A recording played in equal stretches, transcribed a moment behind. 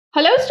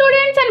Hello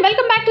students and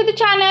welcome back to the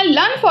channel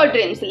Learn for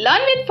Dreams.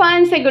 Learn with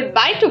fun, say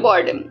goodbye to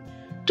boredom.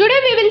 Today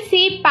we will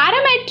see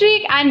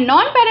parametric and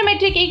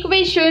non-parametric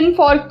equation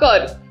for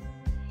curve.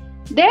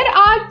 There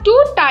are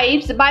two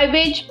types by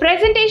which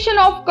presentation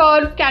of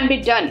curve can be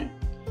done.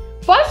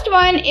 First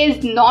one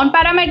is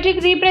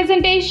non-parametric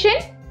representation.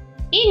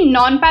 In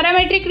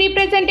non-parametric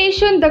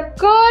representation, the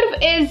curve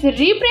is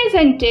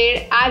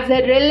represented as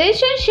a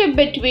relationship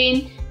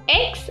between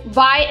x,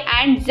 y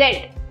and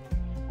z.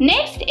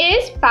 Next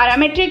is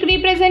parametric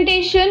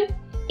representation.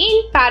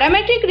 In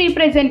parametric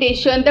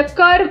representation, the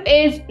curve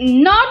is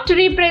not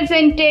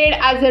represented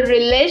as a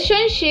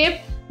relationship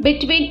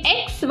between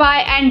x, y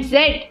and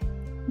z,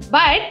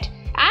 but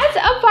as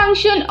a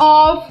function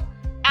of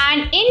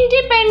an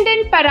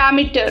independent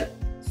parameter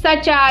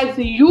such as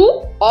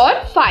u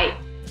or phi.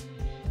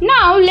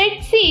 Now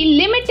let's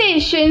see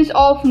limitations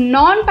of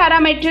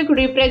non-parametric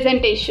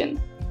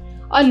representation.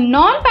 A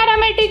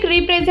non-parametric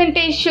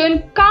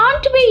representation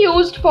can't be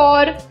used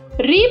for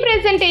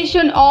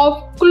representation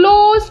of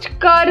closed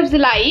curves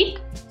like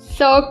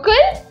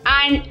circle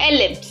and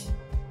ellipse.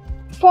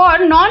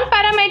 For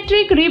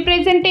non-parametric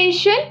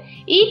representation,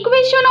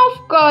 equation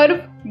of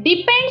curve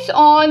depends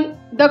on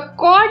the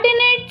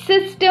coordinate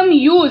system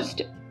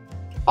used.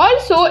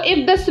 Also,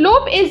 if the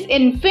slope is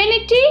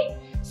infinity,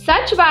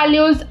 such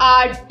values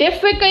are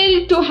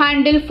difficult to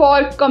handle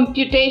for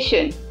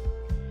computation.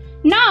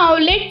 Now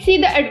let's see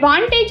the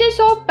advantages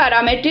of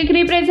parametric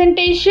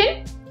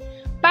representation.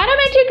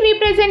 Parametric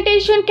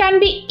representation can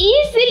be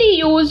easily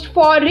used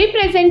for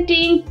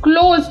representing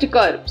closed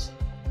curves.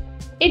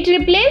 It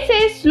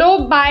replaces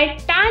slope by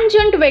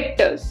tangent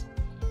vectors,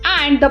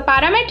 and the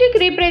parametric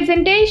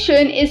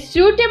representation is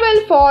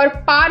suitable for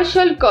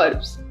partial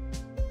curves.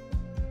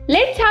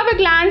 Let's have a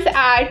glance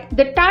at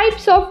the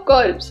types of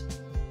curves.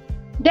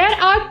 There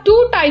are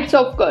two types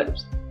of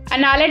curves,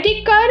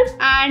 analytic curve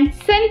and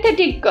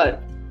synthetic curve.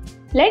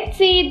 Let's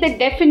see the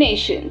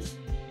definitions.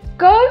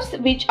 Curves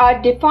which are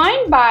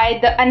defined by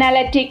the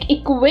analytic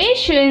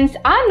equations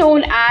are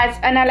known as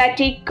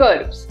analytic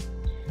curves.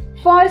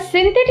 For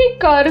synthetic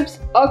curves,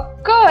 a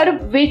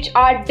curve which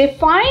are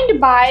defined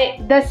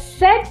by the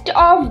set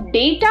of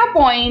data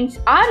points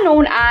are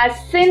known as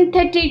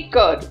synthetic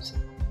curves.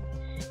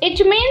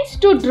 It means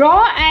to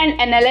draw an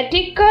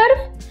analytic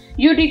curve,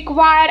 you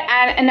require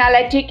an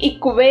analytic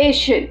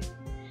equation.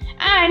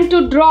 And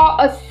to draw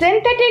a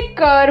synthetic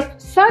curve,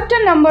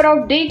 certain number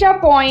of data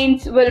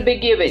points will be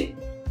given.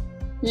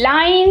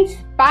 Lines,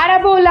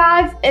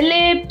 parabolas,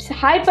 ellipses,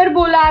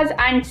 hyperbolas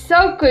and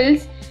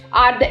circles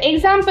are the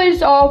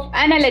examples of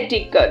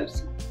analytic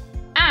curves.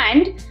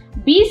 And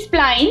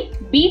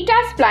B-spline,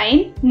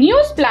 beta-spline,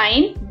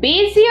 nu-spline,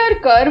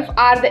 Bezier curve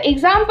are the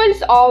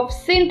examples of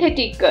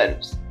synthetic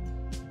curves.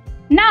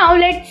 Now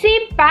let's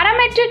see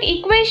parametric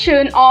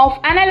equation of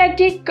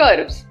analytic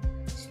curves.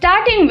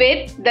 Starting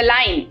with the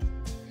line.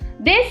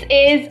 This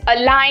is a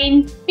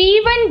line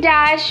P1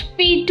 dash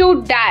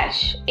P2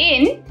 dash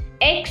in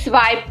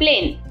XY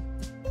plane.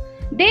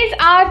 These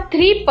are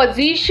three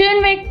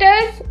position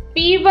vectors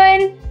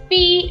P1,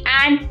 P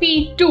and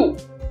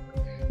P2.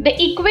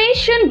 The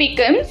equation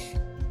becomes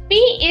P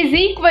is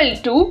equal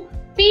to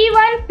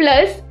P1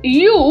 plus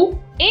U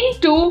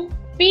into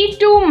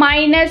P2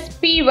 minus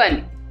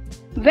P1,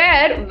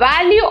 where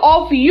value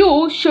of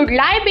U should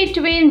lie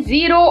between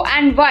 0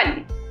 and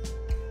 1.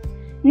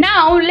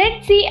 Now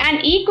let's see an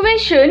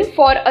equation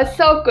for a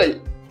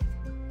circle.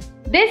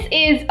 This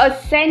is a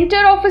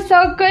center of a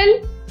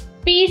circle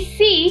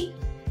PC,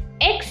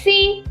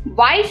 XC,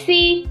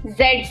 YC,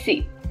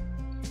 ZC.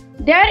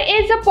 There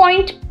is a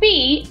point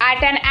P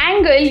at an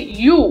angle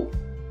U.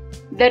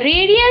 The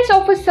radius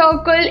of a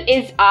circle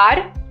is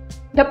R.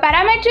 The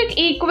parametric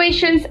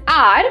equations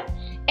are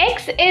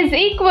X is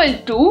equal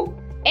to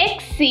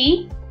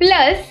XC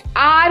plus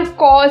R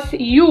cos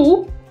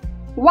U,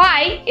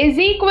 Y is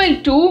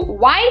equal to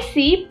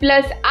YC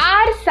plus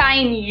R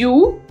sin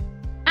U,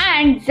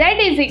 and Z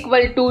is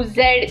equal to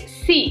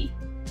ZC.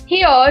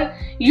 Here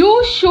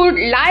U should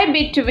lie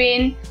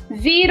between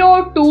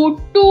 0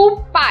 to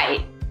 2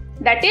 pi,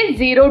 that is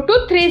 0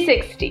 to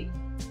 360.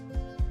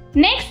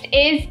 Next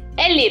is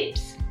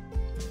ellipse.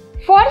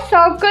 For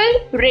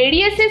circle,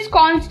 radius is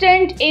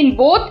constant in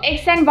both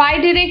x and y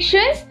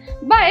directions,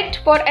 but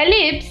for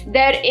ellipse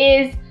there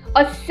is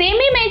a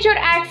semi-major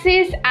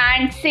axis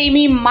and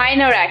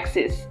semi-minor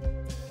axis.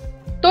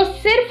 तो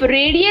सिर्फ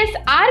radius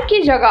r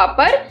की जगह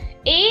पर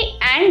a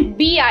and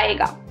b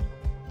आएगा.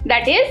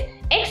 That is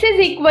x is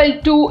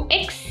equal to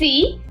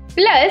xc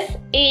plus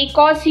a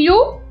cos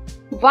u,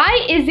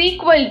 y is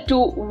equal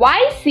to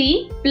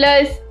yc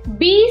plus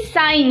b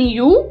sin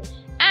u,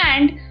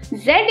 and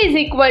z is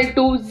equal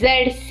to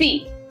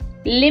zc.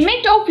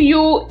 Limit of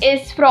u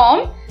is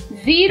from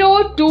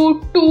 0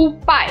 to 2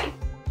 pi,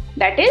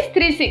 that is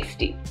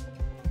 360.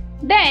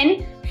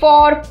 Then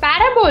for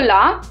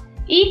parabola,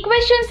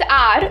 equations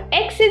are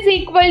x is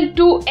equal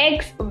to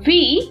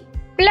xv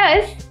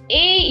plus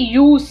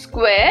au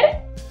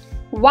square,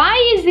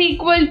 y is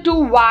equal to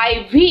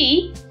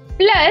yv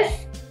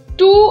plus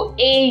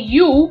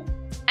 2au,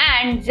 and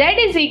and z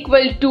is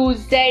equal to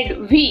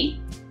zv.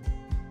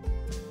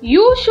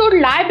 U should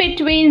lie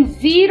between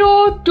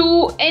 0 to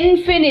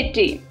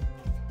infinity.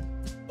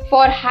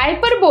 For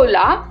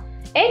hyperbola,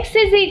 x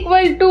is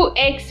equal to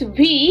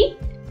xv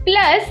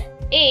plus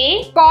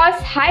a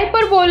cos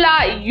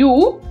hyperbola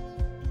u,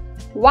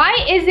 y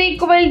is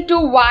equal to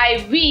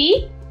yv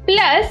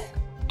plus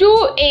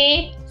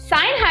 2a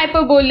sin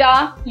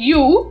hyperbola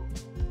u,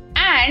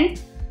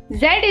 and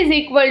z is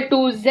equal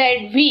to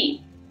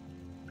zv.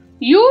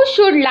 U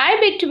should lie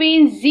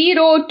between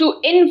 0 to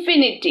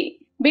infinity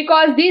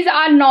because these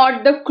are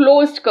not the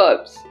closed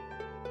curves.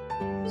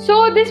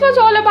 So this was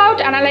all about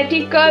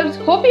analytic curves.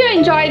 Hope you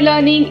enjoyed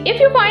learning. If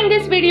you find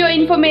this video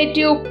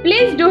informative,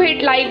 please do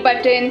hit like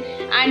button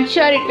and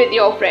share it with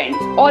your friends.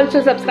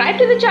 Also subscribe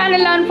to the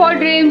channel Learn for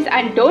Dreams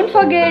and don't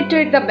forget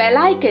to hit the bell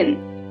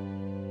icon.